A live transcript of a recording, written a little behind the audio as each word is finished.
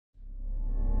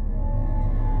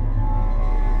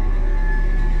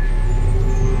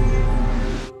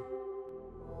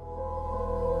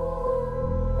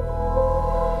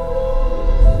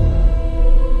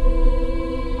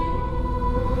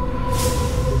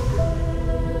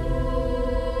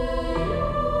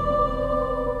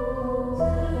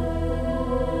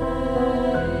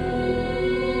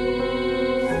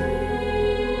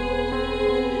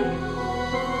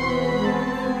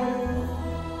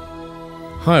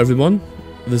Hi everyone,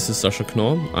 this is Sascha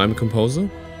Knorr, I'm a composer.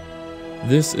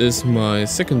 This is my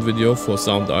second video for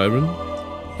Soundiron,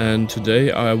 and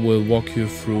today I will walk you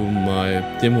through my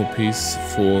demo piece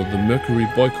for the Mercury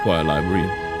Boychoir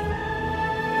library.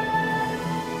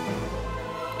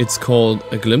 It's called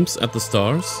A Glimpse at the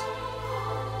Stars,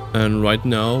 and right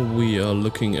now we are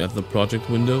looking at the project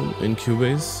window in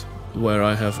Cubase, where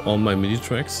I have all my MIDI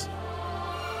tracks.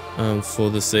 For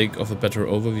the sake of a better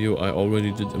overview, I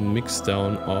already did a mix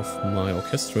down of my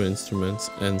orchestra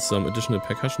instruments and some additional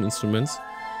percussion instruments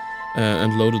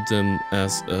and loaded them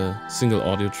as a single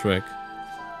audio track,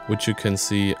 which you can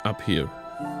see up here.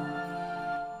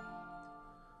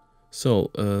 So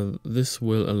this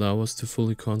will allow us to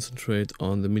fully concentrate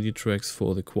on the MIDI tracks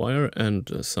for the choir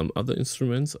and some other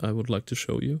instruments I would like to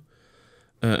show you.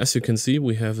 As you can see,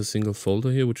 we have a single folder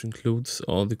here which includes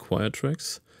all the choir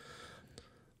tracks.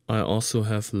 I also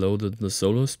have loaded the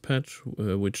soloist patch,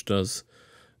 which does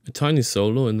a tiny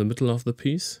solo in the middle of the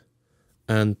piece.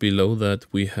 And below that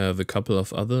we have a couple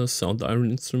of other Soundiron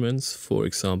instruments, for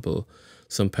example,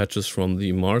 some patches from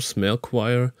the Mars male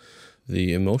choir,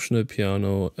 the emotional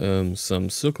piano, some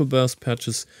circle bells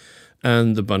patches,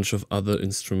 and a bunch of other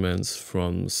instruments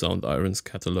from Soundiron's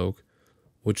catalog,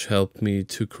 which helped me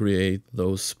to create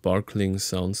those sparkling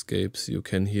soundscapes you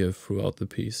can hear throughout the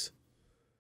piece.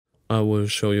 I will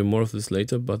show you more of this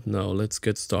later, but now let's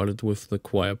get started with the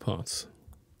choir parts.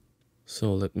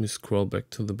 So let me scroll back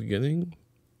to the beginning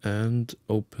and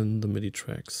open the MIDI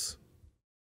tracks.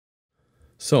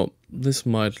 So this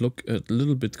might look a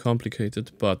little bit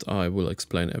complicated, but I will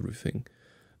explain everything.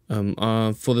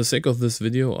 For the sake of this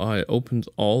video, I opened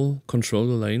all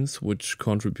controller lanes which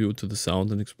contribute to the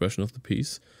sound and expression of the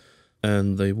piece,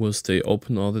 and they will stay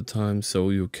open all the time so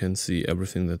you can see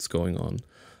everything that's going on.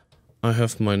 I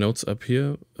have my notes up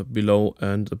here. Below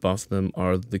and above them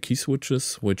are the key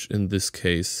switches, which in this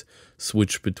case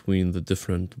switch between the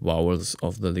different vowels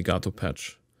of the legato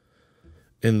patch.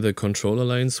 In the controller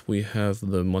lanes we have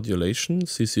the modulation,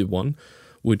 CC1,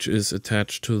 which is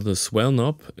attached to the swell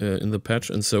knob in the patch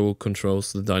and so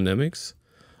controls the dynamics.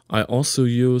 I also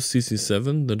use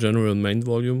CC7, the general main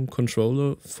volume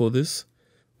controller, for this.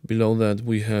 Below that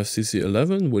we have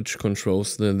CC11, which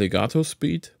controls the legato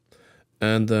speed.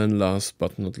 And then last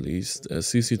but not least,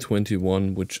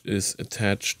 CC21, which is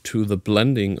attached to the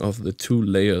blending of the two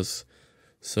layers.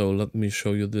 So let me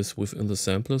show you this within the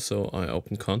sampler. So I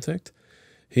open Contact.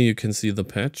 Here you can see the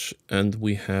patch, and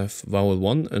we have vowel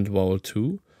 1 and vowel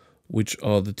 2, which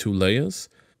are the two layers.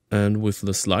 And with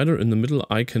the slider in the middle,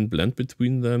 I can blend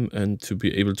between them, and to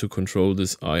be able to control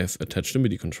this, I have attached a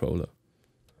MIDI controller.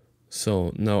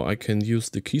 So now I can use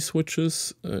the key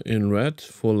switches in red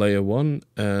for layer 1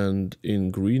 and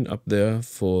in green up there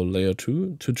for layer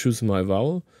 2 to choose my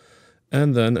vowel,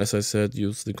 and then, as I said,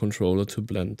 use the controller to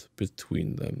blend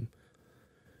between them.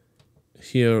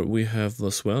 Here we have the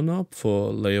swell knob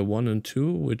for layer 1 and 2,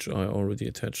 which I already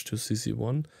attached to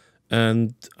CC1,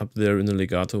 and up there in the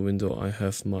legato window I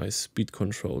have my speed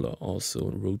controller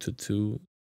also routed to.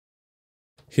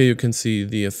 Here you can see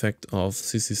the effect of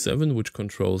CC7, which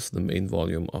controls the main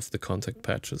volume of the contact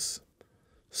patches.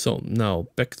 So now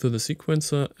back to the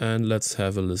sequencer and let's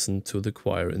have a listen to the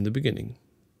choir in the beginning.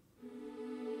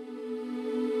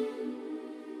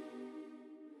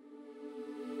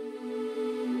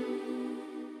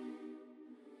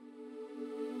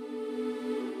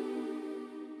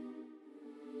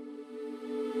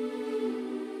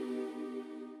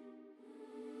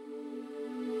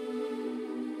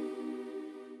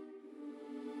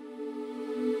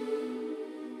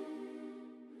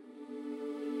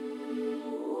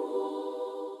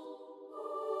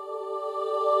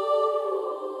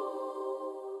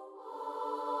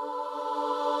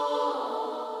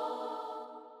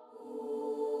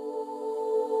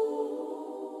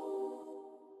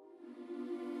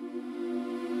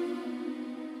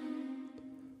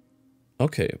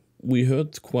 Okay, we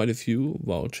heard quite a few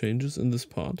vowel changes in this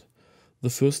part. The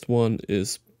first one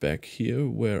is back here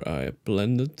where I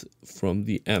blended from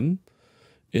the M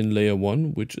in layer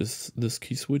 1, which is this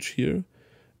key switch here,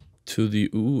 to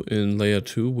the U in layer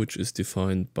 2, which is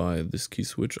defined by this key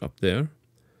switch up there.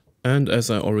 And as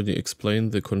I already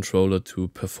explained, the controller to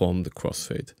perform the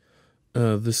crossfade.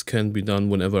 This can be done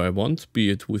whenever I want, be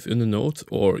it within a note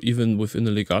or even within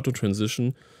a legato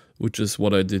transition, which is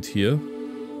what I did here.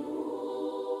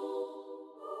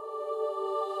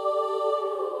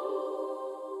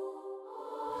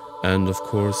 And of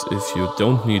course, if you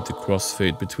don't need the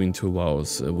crossfade between two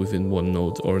vowels within one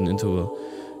note or an interval,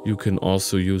 you can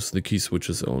also use the key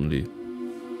switches only.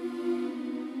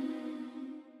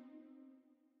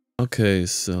 Okay,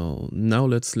 so now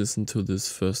let's listen to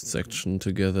this first section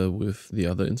together with the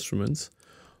other instruments.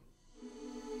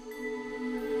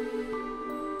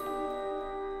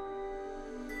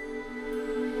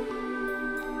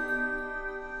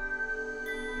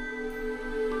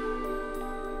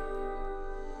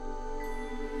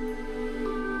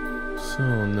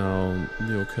 So now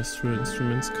the orchestral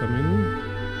instruments come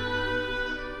in.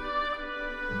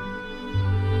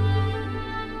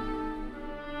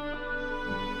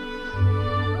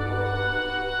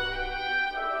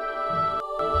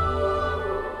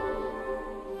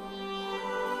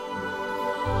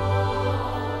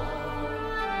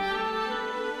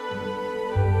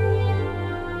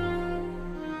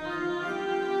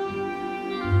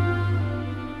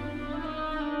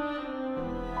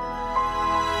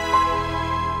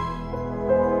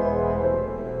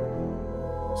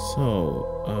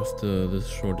 So, after this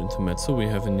short intermezzo, we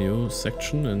have a new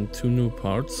section and two new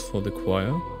parts for the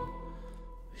choir.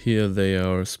 Here they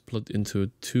are split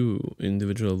into two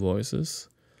individual voices,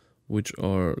 which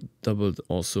are doubled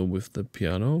also with the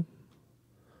piano.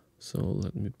 So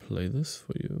let me play this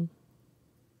for you.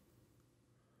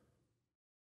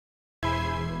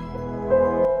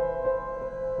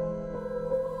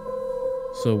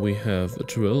 So we have a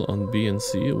trill on B and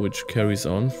C, which carries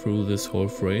on through this whole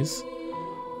phrase.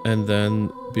 And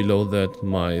then below that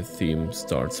my theme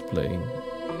starts playing.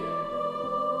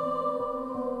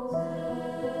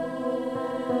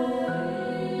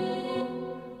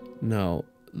 Now,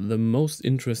 the most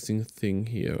interesting thing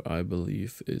here, I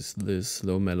believe, is this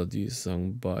slow melody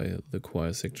sung by the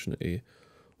choir section A,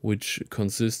 which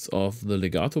consists of the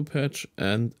legato patch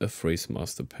and a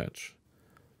Phrasemaster patch.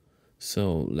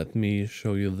 So let me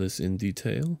show you this in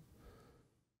detail.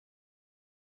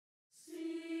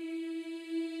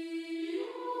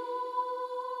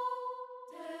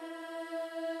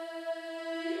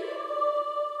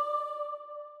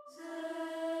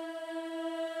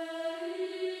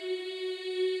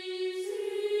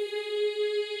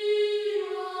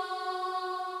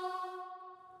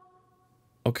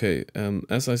 Okay,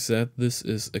 as I said, this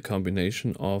is a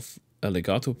combination of a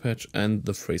legato patch and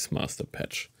the Phrasemaster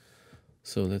patch.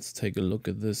 So let's take a look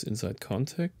at this inside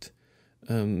Contact.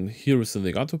 Here is the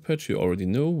legato patch you already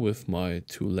know with my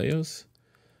two layers.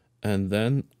 And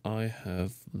then I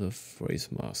have the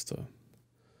Phrasemaster.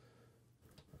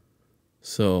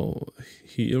 So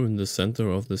here in the center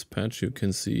of this patch you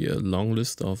can see a long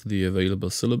list of the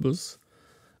available syllables.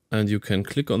 And you can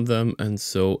click on them and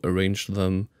so arrange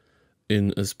them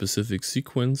in a specific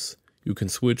sequence. You can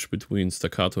switch between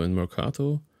staccato and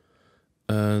marcato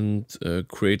and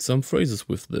create some phrases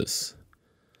with this.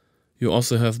 You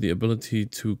also have the ability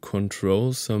to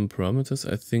control some parameters.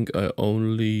 I think I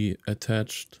only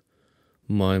attached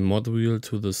my mod wheel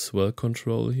to the swell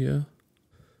control here.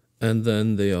 And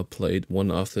then they are played one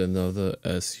after another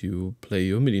as you play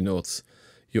your MIDI notes.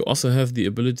 You also have the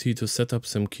ability to set up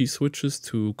some key switches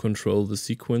to control the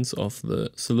sequence of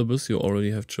the syllables you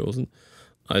already have chosen.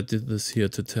 I did this here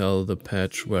to tell the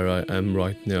patch where I am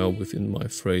right now within my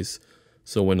phrase.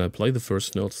 So when I play the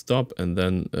first note stop and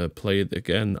then play it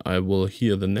again, I will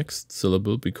hear the next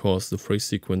syllable because the phrase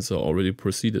sequencer already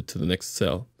proceeded to the next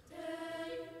cell.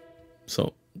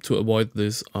 So to avoid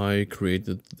this, I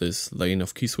created this lane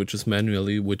of key switches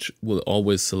manually, which will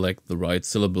always select the right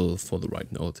syllable for the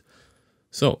right note.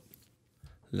 So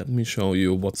let me show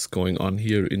you what's going on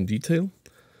here in detail.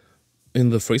 In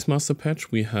the Phrasemaster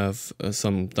patch we have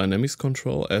some dynamics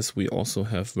control, as we also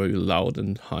have very loud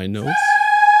and high notes,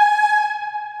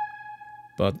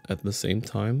 but at the same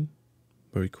time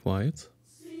very quiet.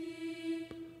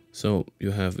 So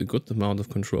you have a good amount of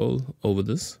control over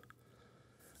this.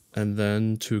 And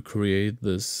then to create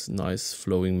this nice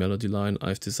flowing melody line,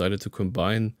 I've decided to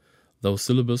combine those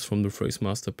syllables from the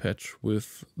Phrasemaster patch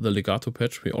with the legato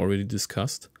patch we already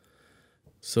discussed.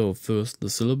 So first the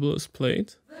syllable is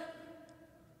played,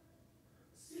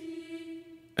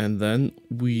 and then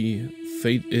we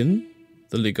fade in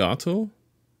the legato,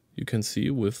 you can see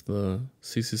with the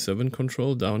CC7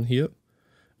 control down here,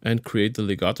 and create the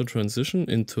legato transition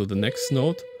into the next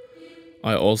note.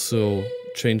 I also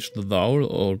changed the vowel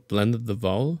or blended the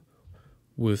vowel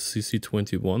with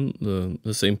CC21,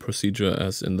 the same procedure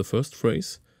as in the first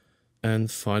phrase. And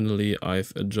finally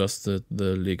I've adjusted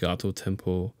the legato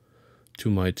tempo to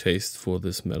my taste for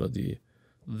this melody.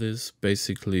 This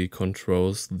basically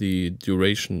controls the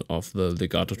duration of the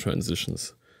legato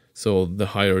transitions. So the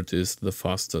higher it is, the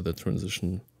faster the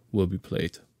transition will be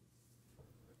played.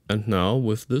 And now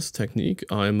with this technique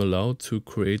I am allowed to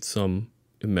create some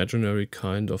imaginary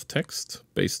kind of text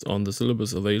based on the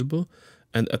syllables available,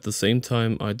 and at the same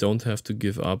time I don't have to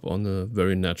give up on a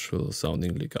very natural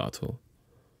sounding legato.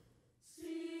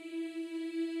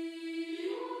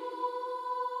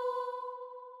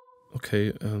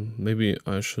 Okay, maybe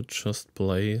I should just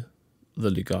play the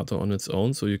legato on its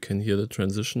own so you can hear the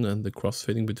transition and the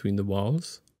crossfading between the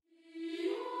vowels.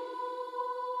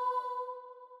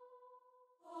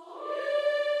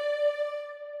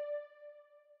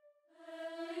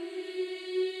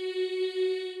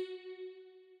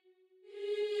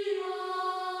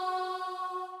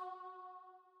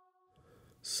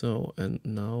 So, and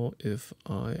now if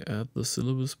I add the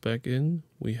syllables back in,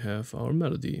 we have our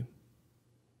melody.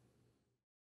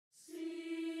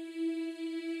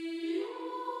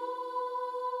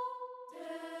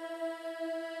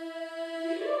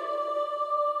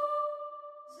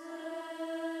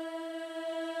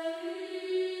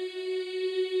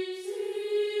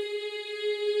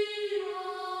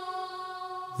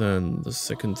 Then the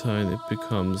second time it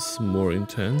becomes more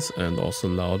intense and also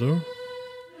louder.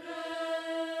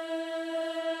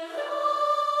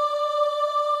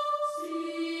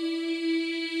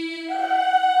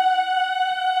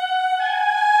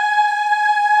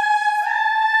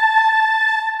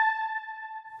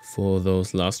 For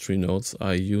those last three notes,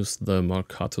 I used the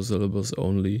marcato syllables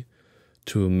only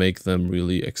to make them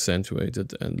really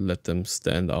accentuated and let them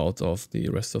stand out of the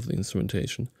rest of the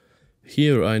instrumentation.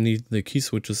 Here I need the key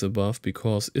switches above,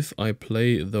 because if I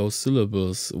play those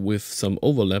syllables with some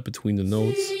overlap between the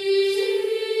notes,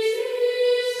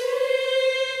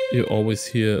 you always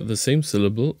hear the same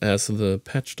syllable as the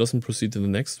patch doesn't proceed to the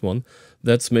next one.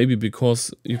 That's maybe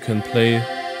because you can play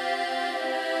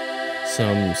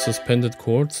some suspended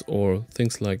chords or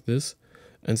things like this,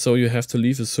 and so you have to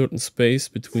leave a certain space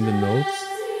between the notes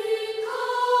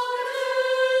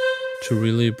to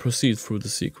really proceed through the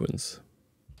sequence.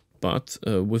 But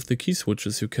with the key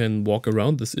switches you can walk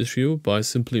around this issue by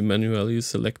simply manually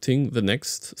selecting the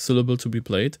next syllable to be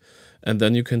played, and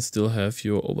then you can still have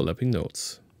your overlapping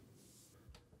notes.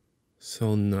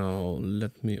 So now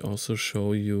let me also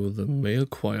show you the male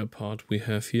choir part we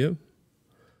have here.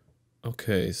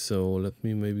 Okay, so let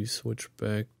me maybe switch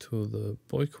back to the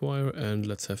boy choir and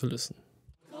let's have a listen.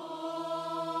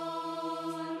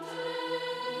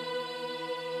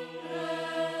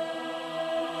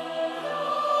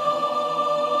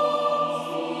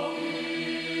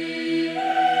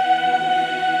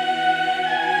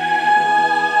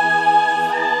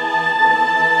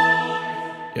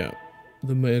 Yeah,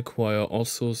 the male choir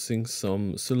also sings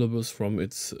some syllables from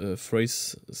its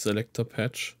phrase selector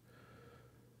patch.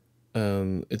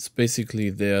 It's basically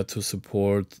there to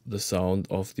support the sound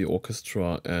of the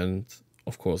orchestra and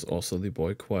of course also the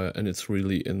boy choir, and it's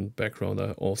really in background.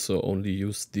 I also only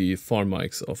use the far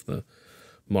mics of the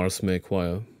Mars male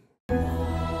choir.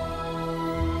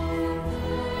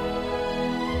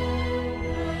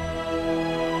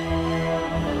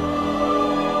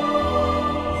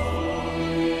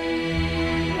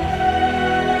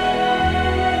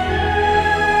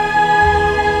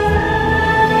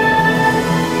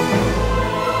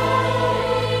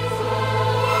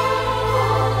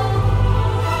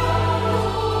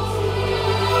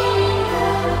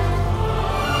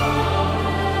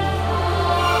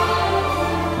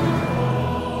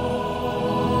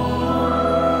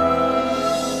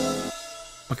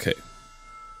 Okay,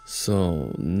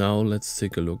 so now let's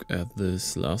take a look at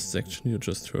this last section you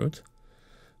just heard.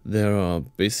 There are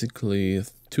basically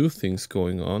two things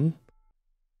going on.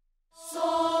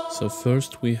 So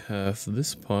first we have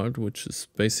this part, which is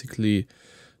basically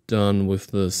done with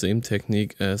the same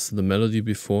technique as the melody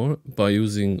before by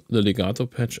using the legato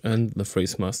patch and the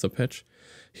Phrasemaster patch.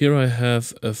 Here I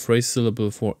have a phrase syllable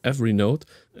for every note,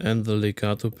 and the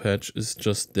legato patch is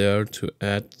just there to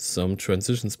add some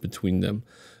transitions between them.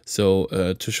 So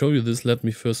to show you this, let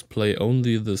me first play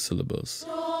only the syllables.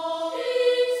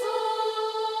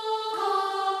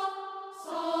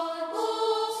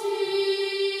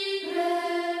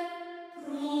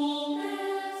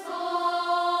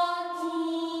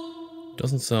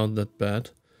 Doesn't sound that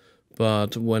bad,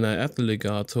 but when I add the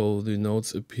legato, the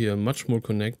notes appear much more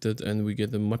connected and we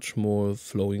get a much more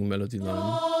flowing melody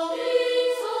line.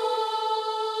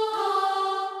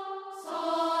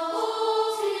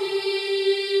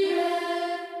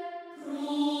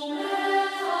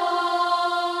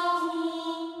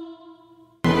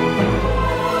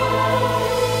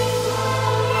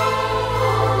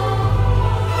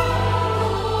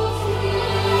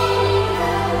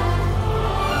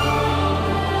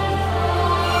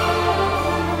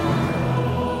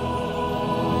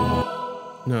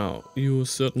 Now, you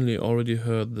certainly already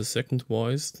heard the second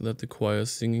voice that the choir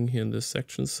is singing here in this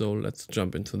section, so let's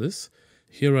jump into this.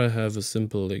 Here I have a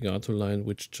simple legato line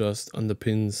which just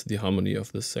underpins the harmony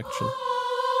of this section.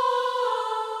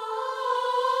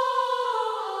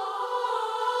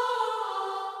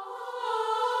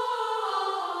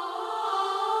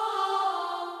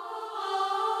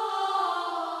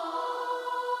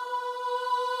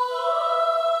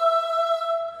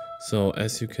 So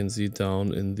as you can see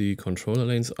down in the controller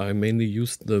lanes, I mainly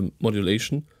used the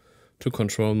modulation to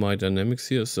control my dynamics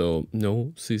here, so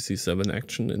no CC7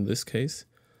 action in this case.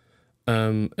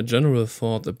 A general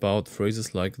thought about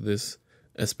phrases like this,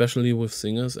 especially with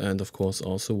singers and of course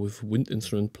also with wind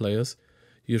instrument players,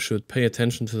 you should pay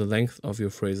attention to the length of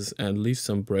your phrases and leave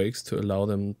some breaks to allow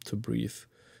them to breathe.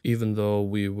 Even though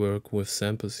we work with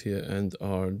samples here and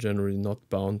are generally not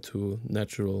bound to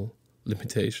natural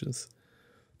limitations.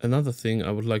 Another thing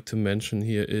I would like to mention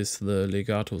here is the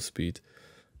legato speed.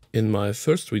 In my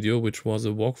first video, which was a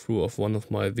walkthrough of one of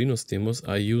my Venus demos,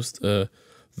 I used a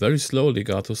very slow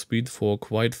legato speed for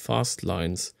quite fast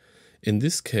lines. In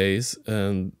this case,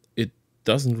 it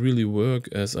doesn't really work,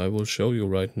 as I will show you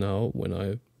right now when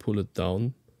I pull it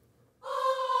down.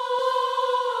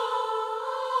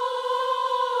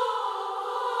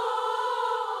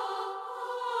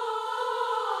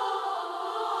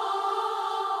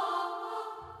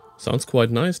 Sounds quite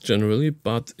nice generally,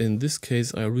 but in this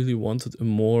case I really wanted a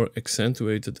more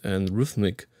accentuated and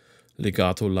rhythmic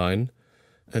legato line,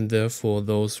 and therefore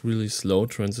those really slow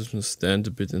transitions stand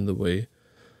a bit in the way.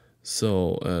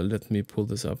 So let me pull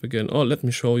this up again. Oh, let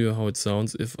me show you how it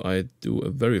sounds if I do a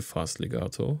very fast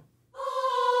legato.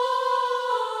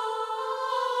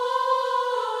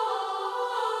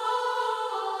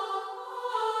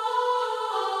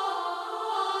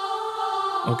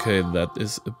 Okay, that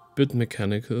is a bit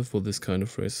mechanical for this kind of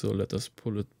phrase, so let us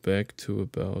pull it back to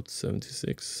about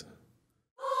 76.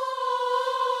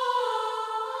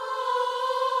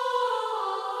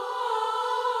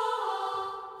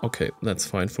 Okay, that's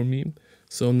fine for me.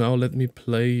 So now let me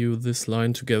play you this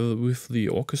line together with the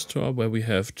orchestra, where we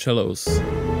have cellos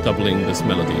doubling this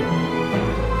melody.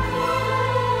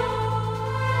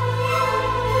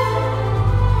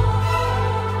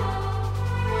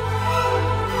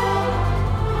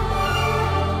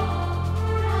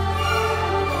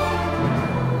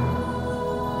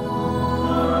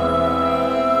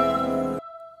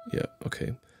 Yeah,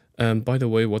 okay. By the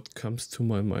way, what comes to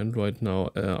my mind right now,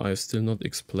 I've still not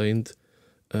explained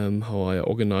how I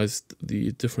organized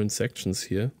the different sections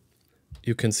here.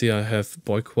 You can see I have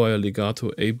Boychoir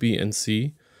legato A, B, and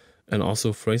C, and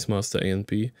also Phrasemaster A and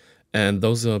B, and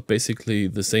those are basically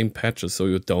the same patches, so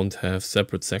you don't have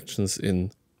separate sections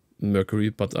in Mercury,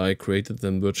 but I created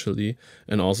them virtually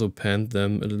and also panned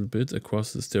them a little bit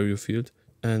across the stereo field.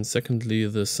 And secondly,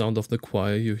 the sound of the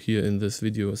choir you hear in this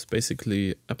video is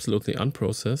basically absolutely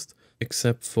unprocessed,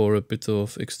 except for a bit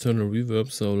of external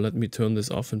reverb, so let me turn this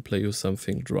off and play you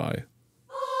something dry.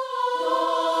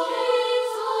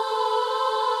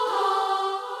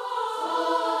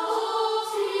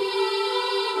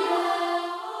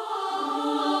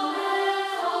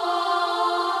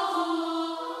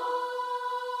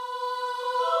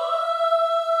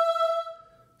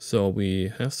 So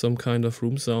we have some kind of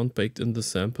room sound baked in the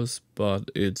samples,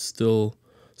 but it's still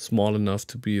small enough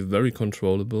to be very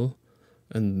controllable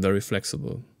and very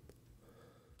flexible.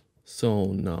 So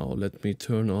now let me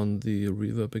turn on the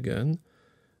reverb again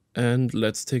and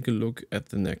let's take a look at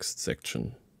the next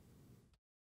section.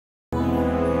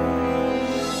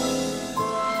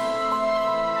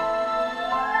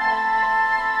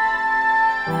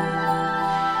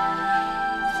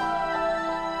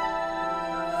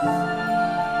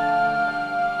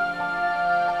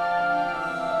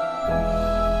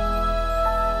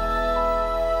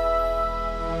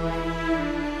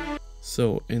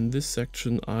 So in this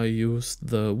section I used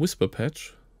the whisper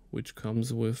patch, which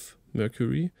comes with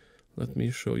Mercury. Let me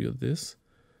show you this.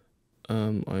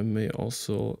 I may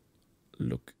also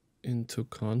look into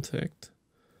Contact.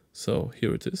 So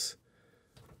here it is.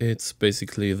 It's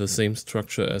basically the same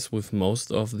structure as with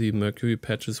most of the Mercury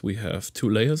patches. We have two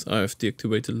layers. I have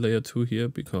deactivated layer 2 here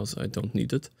because I don't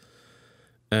need it.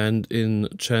 And in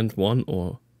chant 1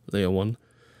 or layer 1,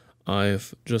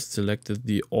 I've just selected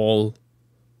the all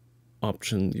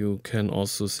option. You can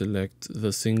also select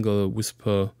the single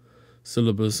whisper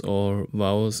syllables or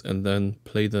vowels and then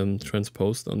play them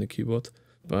transposed on the keyboard.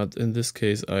 But in this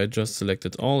case I just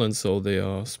selected all, and so they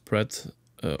are spread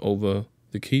over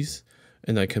the keys,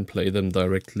 and I can play them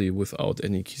directly without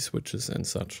any key switches and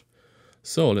such.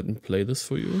 So let me play this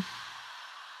for you.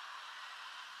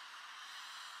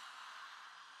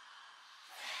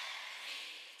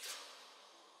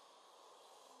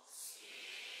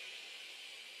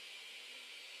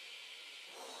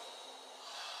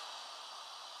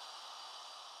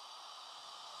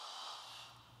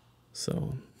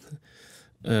 So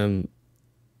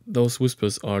those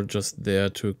whispers are just there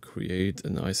to create a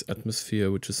nice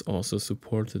atmosphere, which is also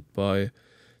supported by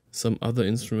some other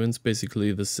instruments,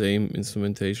 basically the same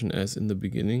instrumentation as in the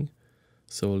beginning.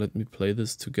 So let me play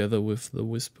this together with the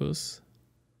whispers.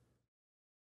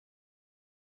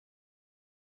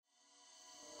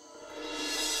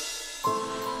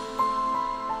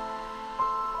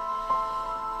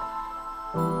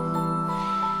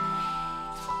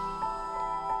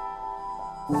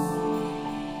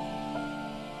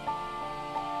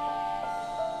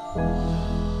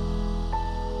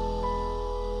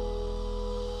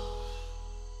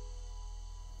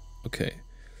 Okay,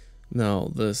 now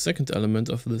the second element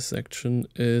of this section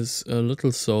is a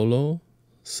little solo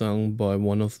sung by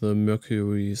one of the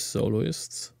Mercury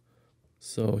soloists.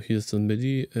 So here's the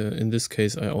MIDI. In this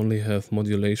case I only have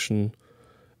modulation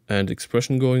and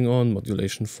expression going on,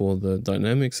 modulation for the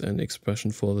dynamics and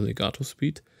expression for the legato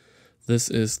speed. This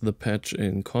is the patch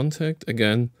in Contact.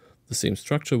 Again, the same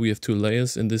structure, we have two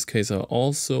layers. In this case I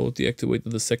also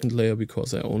deactivated the second layer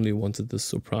because I only wanted the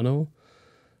soprano.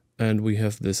 And we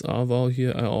have this R vowel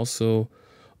here. I also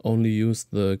only used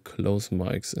the close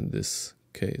mics in this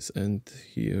case. And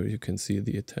here you can see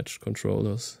the attached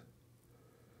controllers,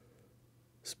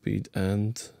 speed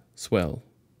and swell.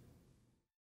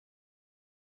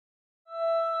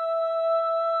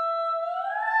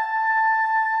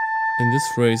 In this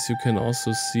phrase you can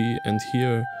also see and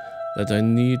hear that I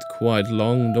need quite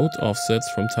long note offsets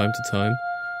from time to time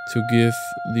to give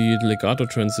the legato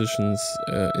transitions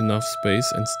enough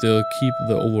space and still keep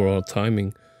the overall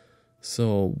timing.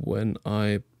 So when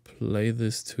I play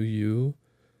this to you,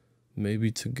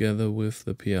 maybe together with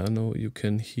the piano, you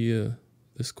can hear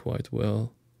this quite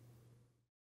well.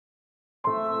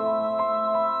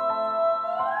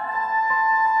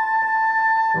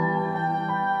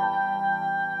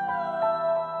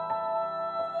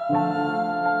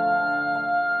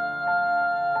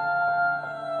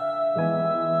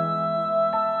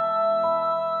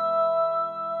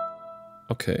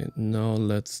 Okay, now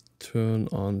let's turn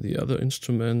on the other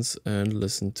instruments and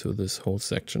listen to this whole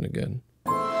section again.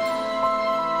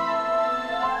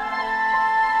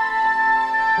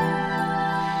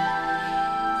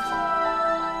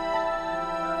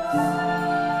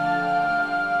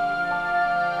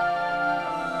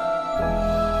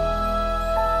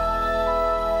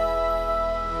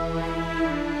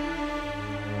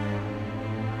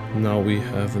 Now we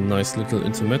have a nice little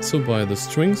intermezzo by the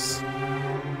strings.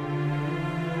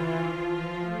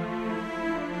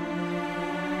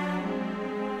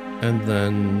 And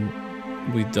then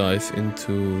we dive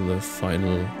into the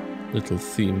final little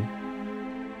theme.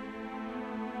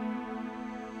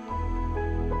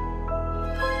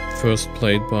 First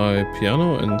played by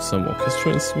piano and some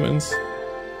orchestra instruments,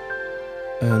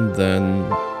 and then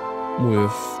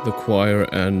with the choir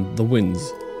and the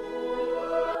winds.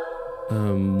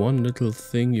 One little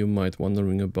thing you might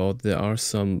wondering about, there are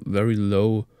some very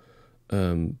low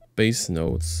bass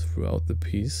notes throughout the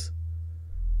piece.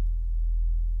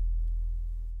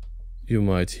 You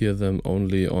might hear them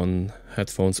only on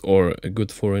headphones or a good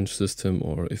 4-inch system,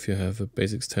 or if you have a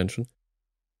bass extension.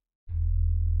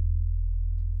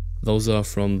 Those are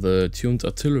from the Tuned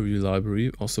Artillery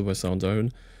library, also by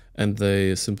Soundiron, and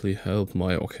they simply help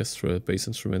my orchestra bass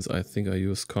instruments. I think I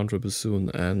use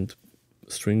contrabassoon and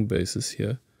string basses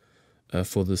here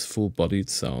for this full-bodied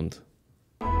sound.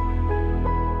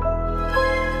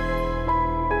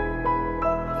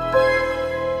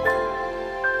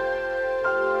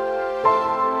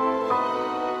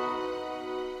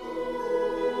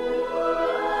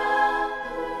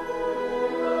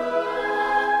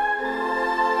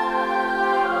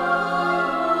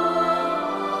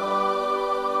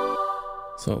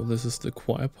 So this is the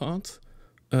choir part.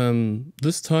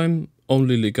 This time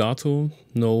only legato,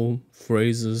 no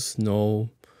phrases, no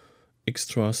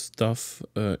extra stuff.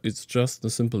 It's just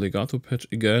a simple legato patch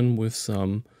again with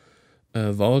some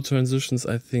vowel transitions.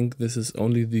 I think this is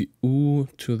only the U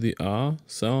to the R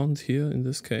sound here in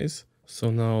this case. So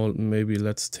now maybe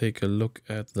let's take a look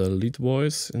at the lead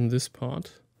voice in this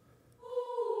part.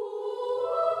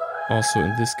 Also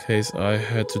in this case I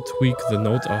had to tweak the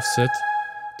note offset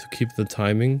to keep the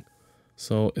timing.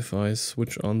 So if I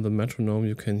switch on the metronome,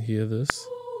 you can hear this.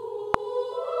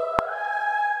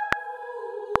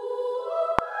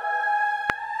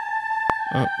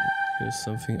 Ah, here's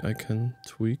something I can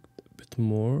tweak a bit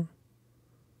more.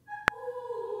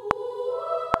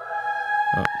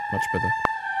 Ah, much better.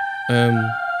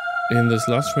 In this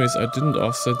last phrase I didn't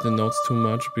offset the notes too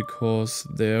much because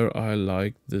there I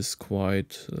like this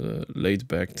quite laid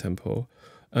back tempo.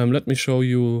 Let me show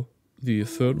you the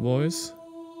third voice.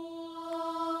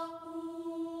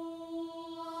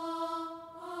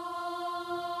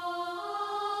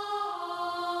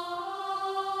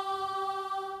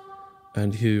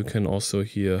 And here you can also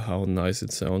hear how nice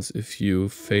it sounds if you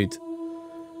fade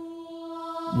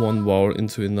one vowel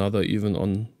into another, even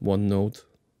on one note.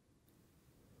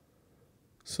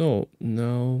 So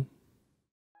now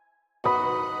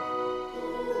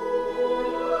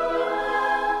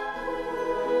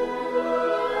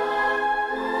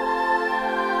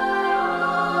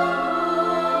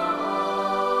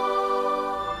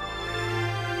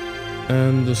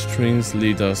and the strings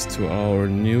lead us to our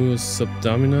new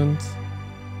subdominant,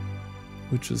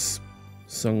 which is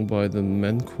sung by the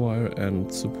men choir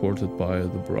and supported by the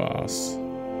brass.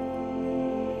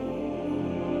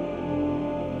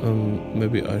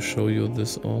 Maybe I show you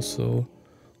this also.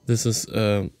 This is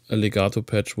a legato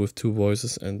patch with 2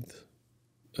 voices and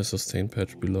a sustain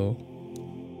patch below.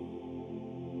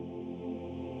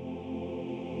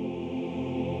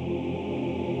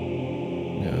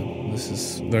 Yeah, this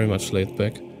is very much laid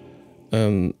back.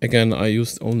 Again, I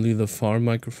used only the far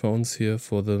microphones here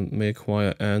for the male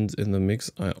choir, and in the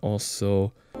mix I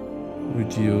also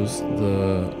reduced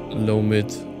the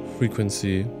low-mid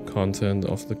frequency content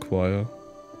of the choir.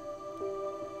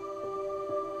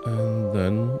 And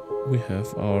then we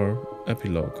have our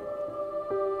epilogue.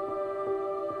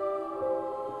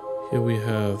 Here we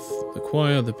have the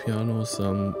choir, the piano,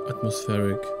 some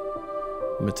atmospheric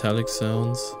metallic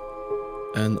sounds,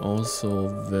 and also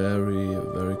very,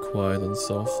 very quiet and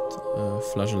soft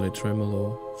flageolet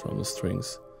tremolo from the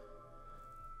strings.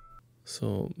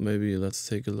 So maybe let's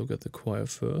take a look at the choir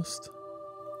first.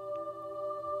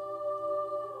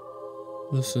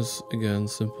 This is again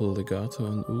simple legato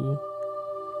and ooh,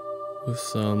 with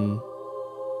some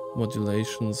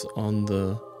modulations on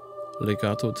the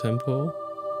legato tempo.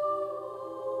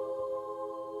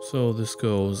 So this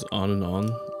goes on and on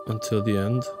until the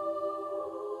end.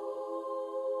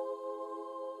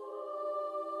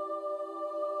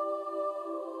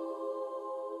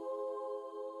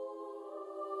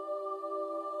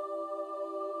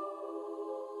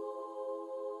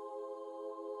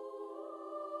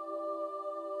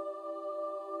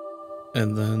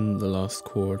 And then the last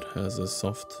chord has a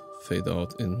soft fade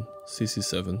out in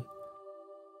CC7.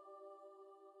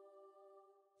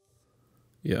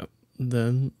 Yeah,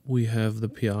 then we have the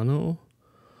piano,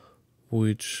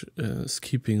 which is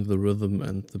keeping the rhythm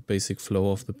and the basic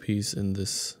flow of the piece in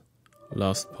this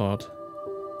last part.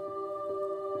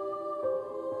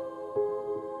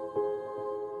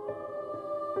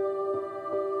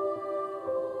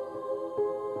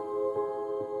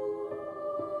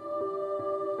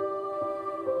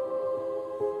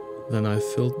 Then I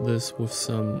filled this with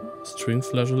some string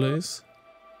flageolets.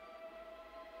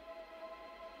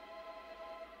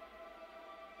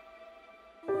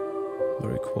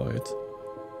 Very quiet.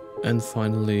 And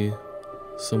finally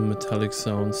some metallic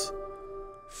sounds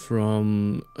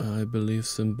from, I believe,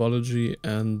 Cymbology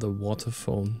and the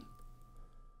Waterphone.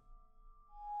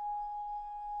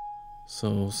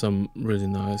 So some really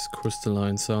nice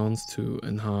crystalline sounds to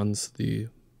enhance the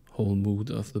whole mood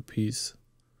of the piece.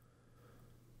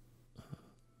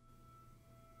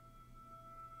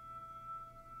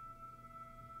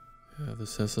 Yeah,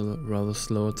 this has a rather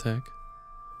slow attack.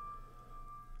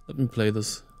 Let me play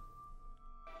this.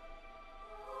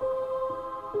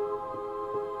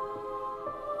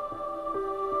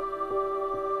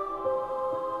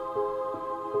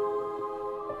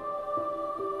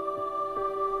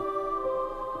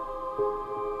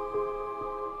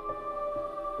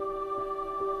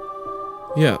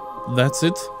 Yeah, that's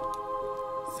it.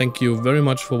 Thank you very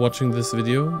much for watching this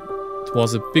video. It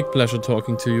was a big pleasure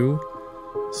talking to you.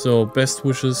 So best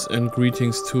wishes and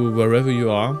greetings to wherever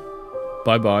you are.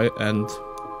 Bye bye and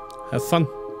have fun.